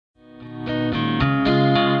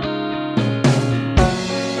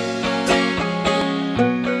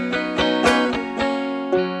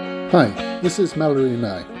Hi, this is Malory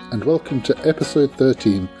Nye, and welcome to episode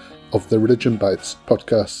 13 of the Reliion Bites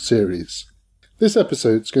Podcast series. This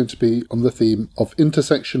episode is going to be on the theme of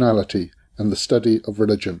intersectionality and the study of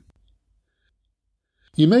religion.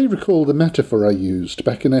 You may recall the metaphor I used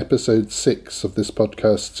back in episode 6 of this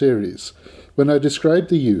podcast series, when I described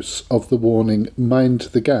the use of the warning "Mind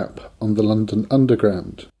the Gap" on the London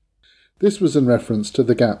Underground. This was in reference to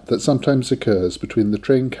the gap that sometimes occurs between the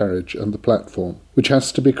train carriage and the platform, which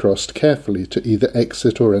has to be crossed carefully to either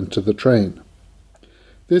exit or enter the train.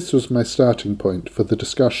 This was my starting point for the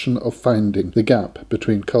discussion of finding the gap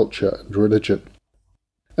between culture and religion.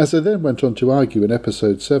 As I then went on to argue in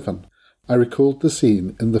episode 7, I recalled the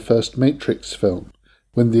scene in the first Matrix film,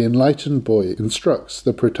 when the enlightened boy instructs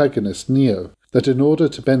the protagonist Neo that in order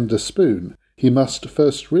to bend a spoon, he must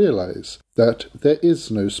first realize that there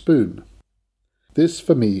is no spoon. This,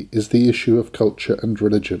 for me, is the issue of culture and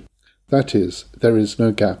religion. That is, there is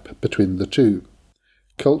no gap between the two.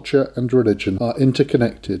 Culture and religion are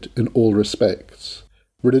interconnected in all respects.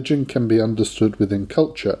 Religion can be understood within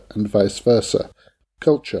culture and vice versa.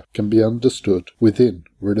 Culture can be understood within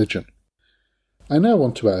religion. I now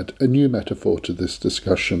want to add a new metaphor to this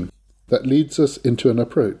discussion that leads us into an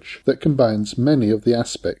approach that combines many of the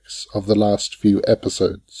aspects of the last few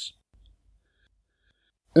episodes.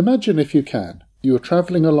 Imagine, if you can, you are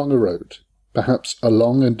travelling along a road, perhaps a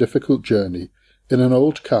long and difficult journey, in an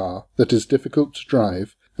old car that is difficult to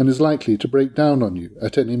drive and is likely to break down on you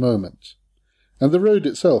at any moment. And the road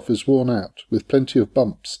itself is worn out, with plenty of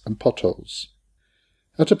bumps and potholes.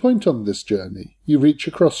 At a point on this journey, you reach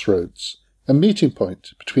a crossroads, a meeting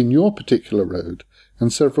point between your particular road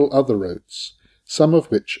and several other roads, some of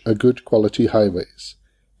which are good quality highways,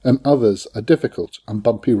 and others are difficult and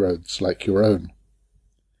bumpy roads like your own.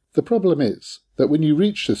 The problem is that when you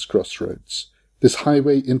reach this crossroads, this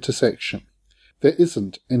highway intersection, there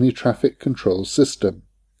isn't any traffic control system.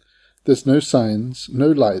 There's no signs, no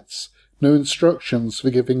lights, no instructions for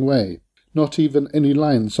giving way, not even any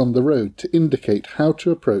lines on the road to indicate how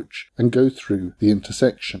to approach and go through the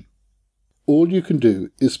intersection. All you can do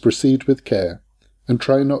is proceed with care and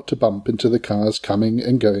try not to bump into the cars coming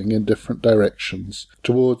and going in different directions,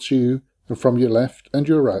 towards you and from your left and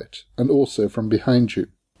your right, and also from behind you.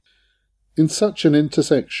 In such an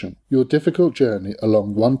intersection, your difficult journey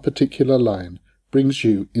along one particular line brings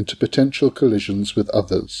you into potential collisions with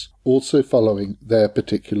others, also following their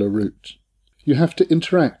particular route. You have to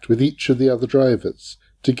interact with each of the other drivers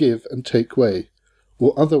to give and take way,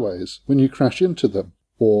 or otherwise, when you crash into them,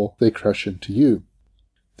 or they crash into you.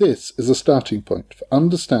 This is a starting point for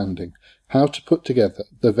understanding how to put together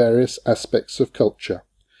the various aspects of culture,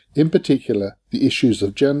 in particular the issues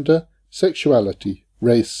of gender, sexuality,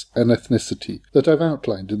 race and ethnicity that I've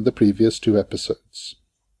outlined in the previous 2 episodes.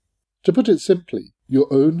 To put it simply,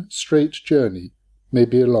 your own straight journey may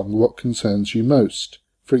be along what concerns you most,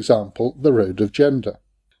 for example, the road of gender,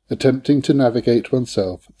 attempting to navigate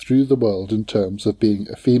oneself through the world in terms of being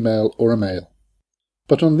a female or a male.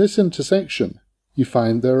 But on this intersection, you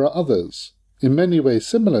find there are others, in many ways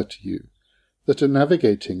similar to you, that are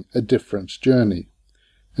navigating a different journey,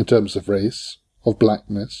 in terms of race, of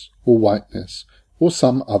blackness or whiteness, or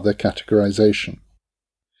some other categorization.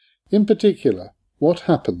 In particular, what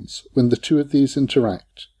happens when the two of these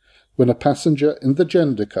interact, when a passenger in the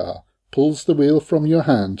gender car pulls the wheel from your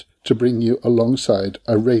hand to bring you alongside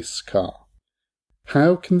a race car?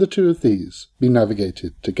 How can the two of these be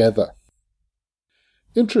navigated together?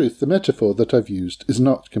 In truth, the metaphor that I've used is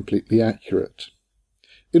not completely accurate.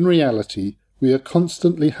 In reality, we are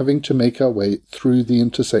constantly having to make our way through the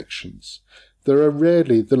intersections. There are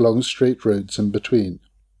rarely the long straight roads in between.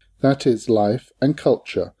 That is, life and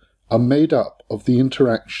culture are made up of the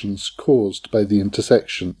interactions caused by the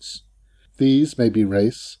intersections. These may be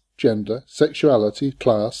race, gender, sexuality,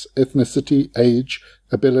 class, ethnicity, age,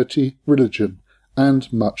 ability, religion,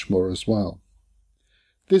 and much more as well.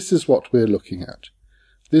 This is what we're looking at.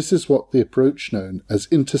 This is what the approach known as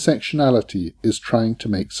intersectionality is trying to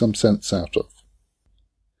make some sense out of.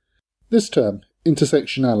 This term,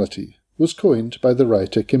 intersectionality, was coined by the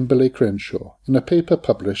writer Kimberlee Crenshaw in a paper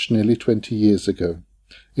published nearly 20 years ago,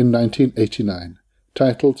 in 1989,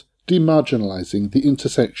 titled Demarginalizing the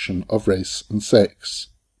Intersection of Race and Sex.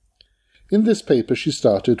 In this paper she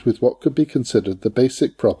started with what could be considered the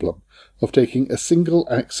basic problem of taking a single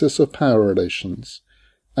axis of power relations,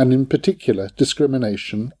 and in particular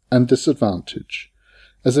discrimination and disadvantage,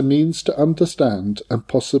 as a means to understand and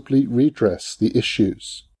possibly redress the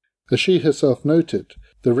issues. As she herself noted,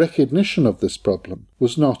 the recognition of this problem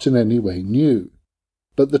was not in any way new,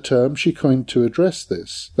 but the term she coined to address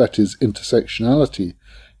this, that is, intersectionality,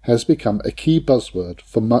 has become a key buzzword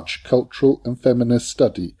for much cultural and feminist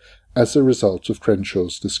study as a result of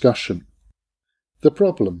Crenshaw's discussion. The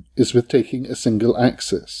problem is with taking a single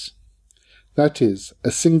axis. That is,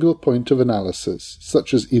 a single point of analysis,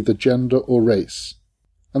 such as either gender or race.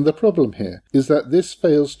 And the problem here is that this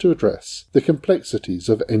fails to address the complexities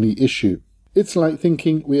of any issue. It's like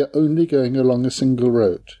thinking we are only going along a single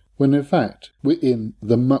road, when in fact we're in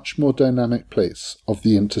the much more dynamic place of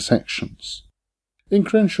the intersections. In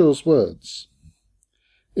Crenshaw's words,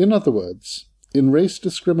 in other words, in race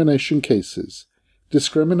discrimination cases,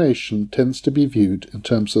 discrimination tends to be viewed in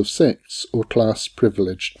terms of sex or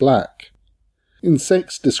class-privileged black. In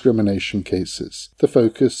sex discrimination cases, the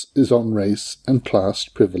focus is on race and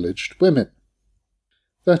class-privileged women.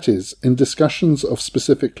 That is, in discussions of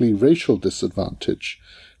specifically racial disadvantage,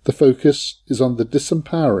 the focus is on the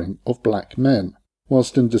disempowering of black men,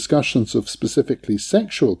 whilst in discussions of specifically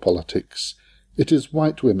sexual politics, it is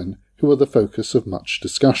white women who are the focus of much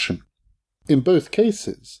discussion. In both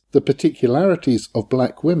cases, the particularities of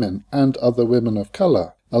black women and other women of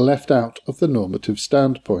colour are left out of the normative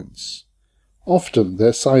standpoints. Often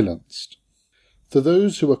they're silenced. For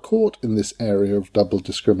those who are caught in this area of double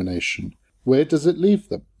discrimination, where does it leave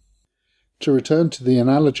them? To return to the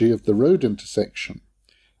analogy of the road intersection,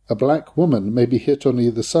 a black woman may be hit on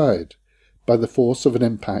either side, by the force of an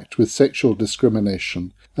impact with sexual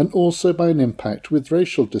discrimination and also by an impact with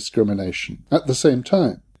racial discrimination at the same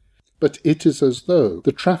time. But it is as though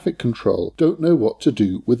the traffic control don't know what to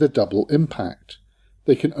do with a double impact.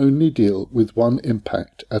 They can only deal with one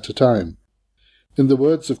impact at a time. In the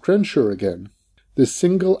words of Crenshaw again, this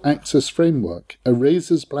single-axis framework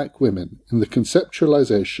erases black women in the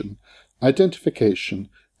conceptualization, identification,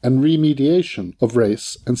 and remediation of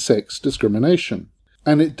race and sex discrimination.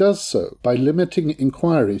 And it does so by limiting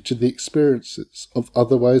inquiry to the experiences of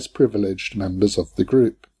otherwise privileged members of the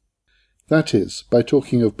group. That is, by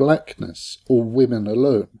talking of blackness or women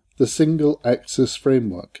alone, the single-axis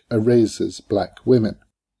framework erases black women.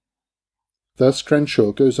 Thus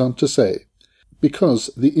Crenshaw goes on to say, because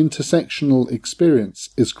the intersectional experience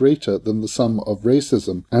is greater than the sum of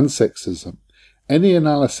racism and sexism, any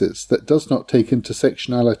analysis that does not take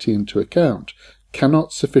intersectionality into account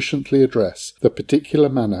cannot sufficiently address the particular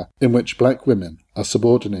manner in which black women are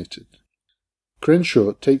subordinated.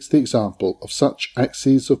 Crenshaw takes the example of such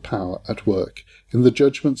axes of power at work in the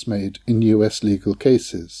judgments made in US legal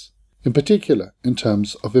cases, in particular in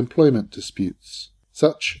terms of employment disputes,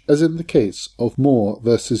 such as in the case of Moore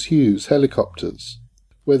versus Hughes helicopters,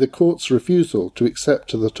 where the court's refusal to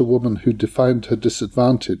accept that a woman who defined her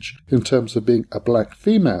disadvantage in terms of being a black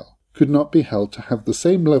female could not be held to have the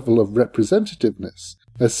same level of representativeness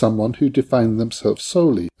as someone who defined themselves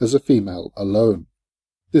solely as a female alone.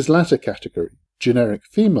 This latter category, generic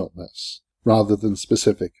femaleness, rather than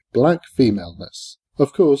specific black femaleness,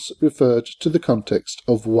 of course referred to the context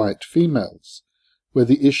of white females, where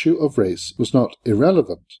the issue of race was not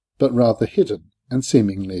irrelevant, but rather hidden and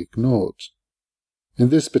seemingly ignored. In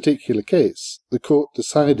this particular case, the court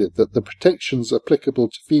decided that the protections applicable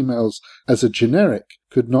to females as a generic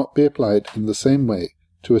could not be applied in the same way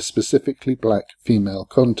to a specifically black female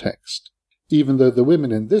context, even though the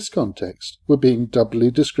women in this context were being doubly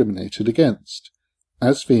discriminated against,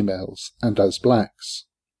 as females and as blacks.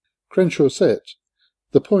 Crenshaw said,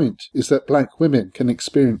 "The point is that black women can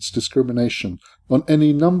experience discrimination on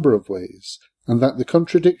any number of ways, and that the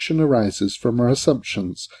contradiction arises from our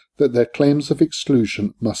assumptions that their claims of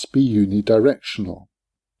exclusion must be unidirectional."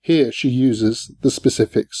 Here she uses the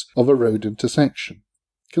specifics of a road intersection.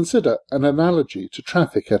 Consider an analogy to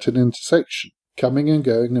traffic at an intersection, coming and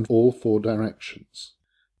going in all four directions.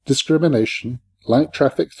 Discrimination, like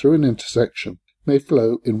traffic through an intersection, may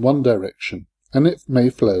flow in one direction, and it may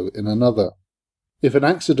flow in another. If an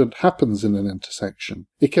accident happens in an intersection,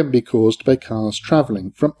 it can be caused by cars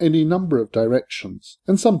travelling from any number of directions,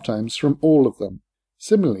 and sometimes from all of them.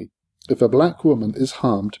 Similarly, if a black woman is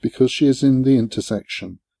harmed because she is in the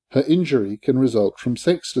intersection, her injury can result from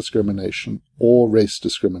sex discrimination or race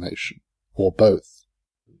discrimination, or both.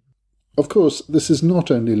 Of course, this is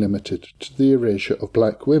not only limited to the erasure of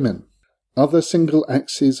black women. Other single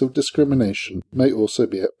axes of discrimination may also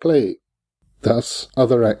be at play. Thus,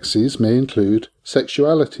 other axes may include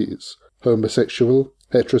sexualities, homosexual,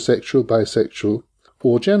 heterosexual, bisexual,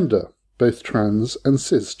 or gender, both trans and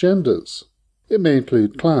cisgenders. It may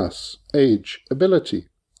include class, age, ability,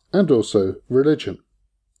 and also religion.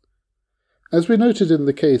 As we noted in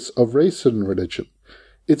the case of race and religion,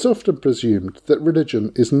 it's often presumed that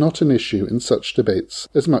religion is not an issue in such debates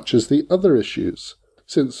as much as the other issues,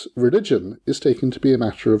 since religion is taken to be a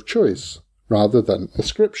matter of choice rather than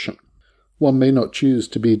ascription. One may not choose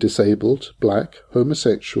to be disabled, black,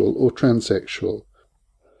 homosexual, or transsexual.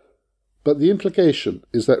 But the implication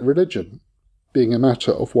is that religion, being a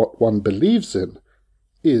matter of what one believes in,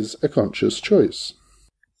 is a conscious choice.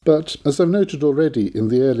 But, as I've noted already in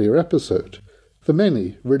the earlier episode, for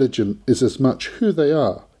many, religion is as much who they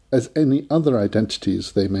are as any other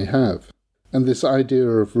identities they may have. And this idea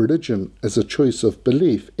of religion as a choice of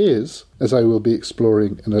belief is, as I will be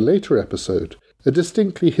exploring in a later episode, a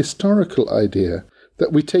distinctly historical idea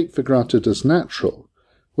that we take for granted as natural,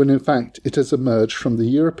 when in fact it has emerged from the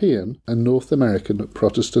European and North American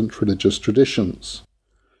Protestant religious traditions.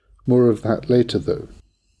 More of that later, though.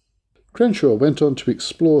 Crenshaw went on to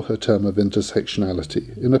explore her term of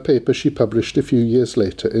intersectionality in a paper she published a few years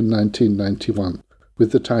later in 1991,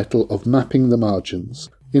 with the title of Mapping the Margins: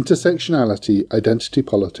 Intersectionality, Identity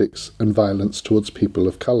Politics, and Violence Towards People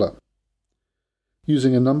of Colour.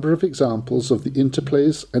 Using a number of examples of the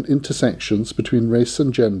interplays and intersections between race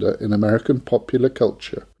and gender in American popular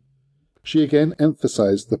culture, she again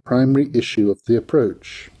emphasized the primary issue of the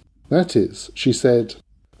approach. That is, she said,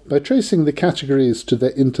 by tracing the categories to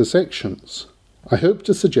their intersections, I hope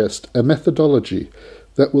to suggest a methodology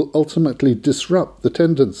that will ultimately disrupt the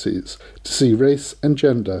tendencies to see race and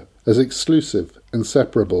gender as exclusive and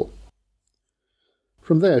separable.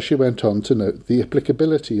 From there she went on to note the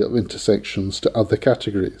applicability of intersections to other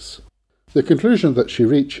categories. The conclusion that she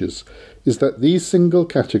reaches is that these single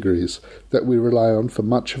categories that we rely on for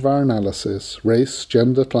much of our analysis, race,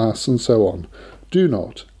 gender, class, and so on, do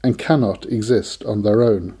not and cannot exist on their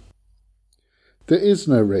own. There is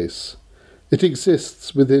no race. It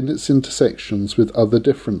exists within its intersections with other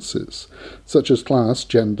differences, such as class,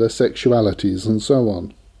 gender, sexualities, and so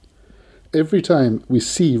on. Every time we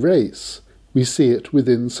see race, we see it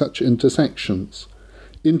within such intersections,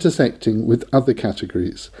 intersecting with other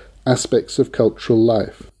categories, aspects of cultural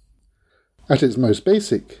life. At its most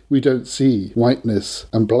basic, we don't see whiteness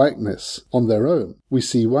and blackness on their own. We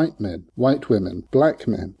see white men, white women, black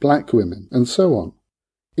men, black women, and so on.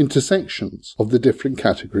 Intersections of the different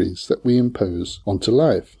categories that we impose onto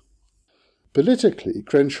life. Politically,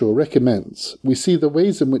 Crenshaw recommends we see the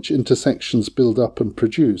ways in which intersections build up and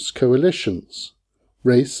produce coalitions.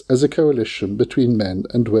 Race as a coalition between men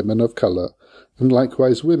and women of colour, and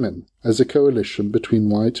likewise women as a coalition between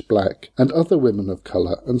white, black, and other women of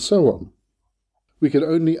colour, and so on. We can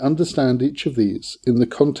only understand each of these in the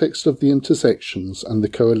context of the intersections and the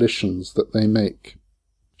coalitions that they make.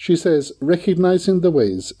 She says, recognizing the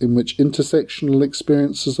ways in which intersectional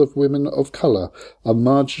experiences of women of colour are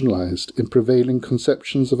marginalized in prevailing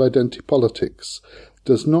conceptions of identity politics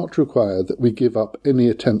does not require that we give up any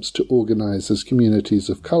attempts to organize as communities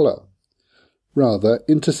of colour. Rather,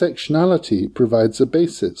 intersectionality provides a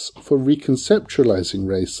basis for reconceptualizing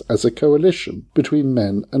race as a coalition between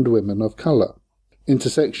men and women of colour.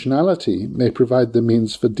 Intersectionality may provide the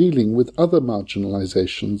means for dealing with other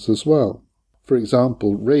marginalizations as well. For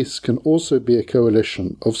example, race can also be a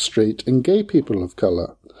coalition of straight and gay people of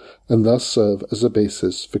colour, and thus serve as a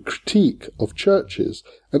basis for critique of churches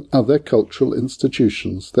and other cultural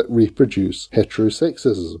institutions that reproduce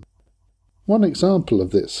heterosexism. One example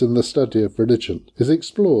of this in the study of religion is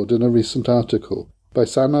explored in a recent article by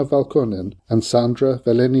Sanna Valkonen and Sandra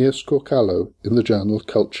Valenius-Corcallo in the journal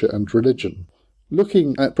Culture and Religion.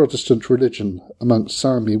 Looking at Protestant religion amongst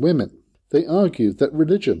Sami women, they argue that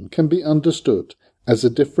religion can be understood as a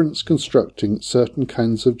difference constructing certain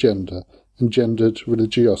kinds of gender and gendered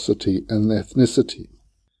religiosity and ethnicity.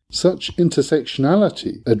 Such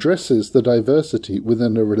intersectionality addresses the diversity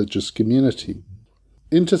within a religious community.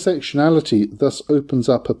 Intersectionality thus opens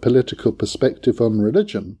up a political perspective on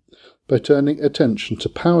religion by turning attention to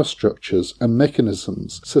power structures and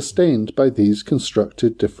mechanisms sustained by these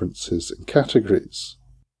constructed differences and categories.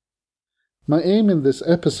 My aim in this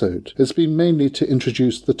episode has been mainly to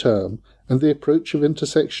introduce the term and the approach of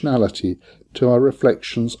intersectionality to our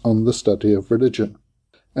reflections on the study of religion.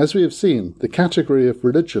 As we have seen, the category of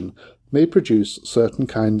religion may produce certain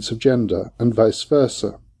kinds of gender, and vice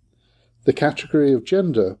versa. The category of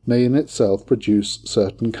gender may in itself produce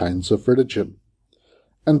certain kinds of religion,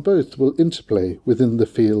 and both will interplay within the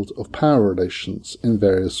field of power relations in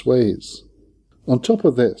various ways. On top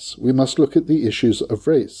of this, we must look at the issues of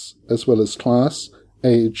race, as well as class,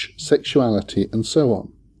 age, sexuality, and so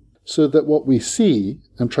on, so that what we see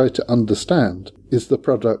and try to understand is the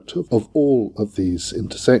product of all of these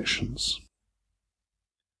intersections.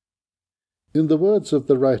 In the words of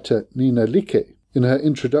the writer Nina Like, in her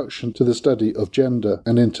introduction to the study of gender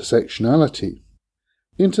and intersectionality,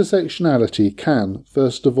 Intersectionality can,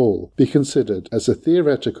 first of all, be considered as a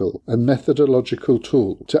theoretical and methodological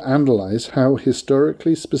tool to analyze how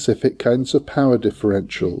historically specific kinds of power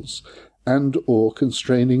differentials and or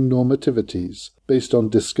constraining normativities based on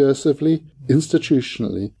discursively,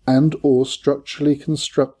 institutionally, and or structurally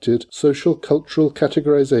constructed social cultural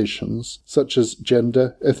categorizations such as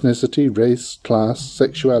gender, ethnicity, race, class,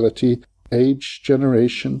 sexuality, age,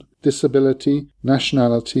 generation, disability,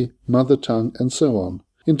 nationality, mother tongue, and so on,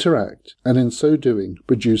 interact, and in so doing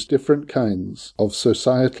produce different kinds of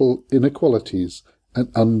societal inequalities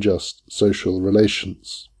and unjust social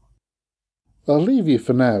relations. I'll leave you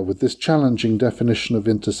for now with this challenging definition of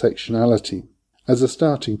intersectionality as a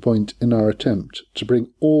starting point in our attempt to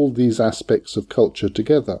bring all these aspects of culture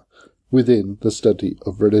together within the study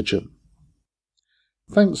of religion.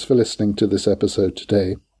 Thanks for listening to this episode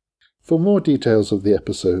today. For more details of the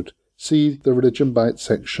episode, see the Reliion Bites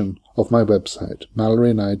section of my website,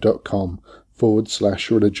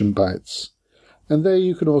 malorynye.com/Reliion Bites, and there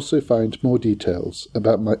you can also find more details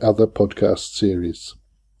about my other podcast series.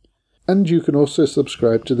 And you can also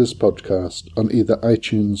subscribe to this podcast on either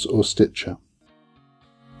iTunes or Stitcher.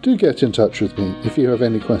 Do get in touch with me if you have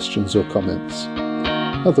any questions or comments.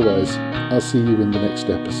 Otherwise, I'll see you in the next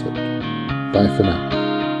episode. Bye for now.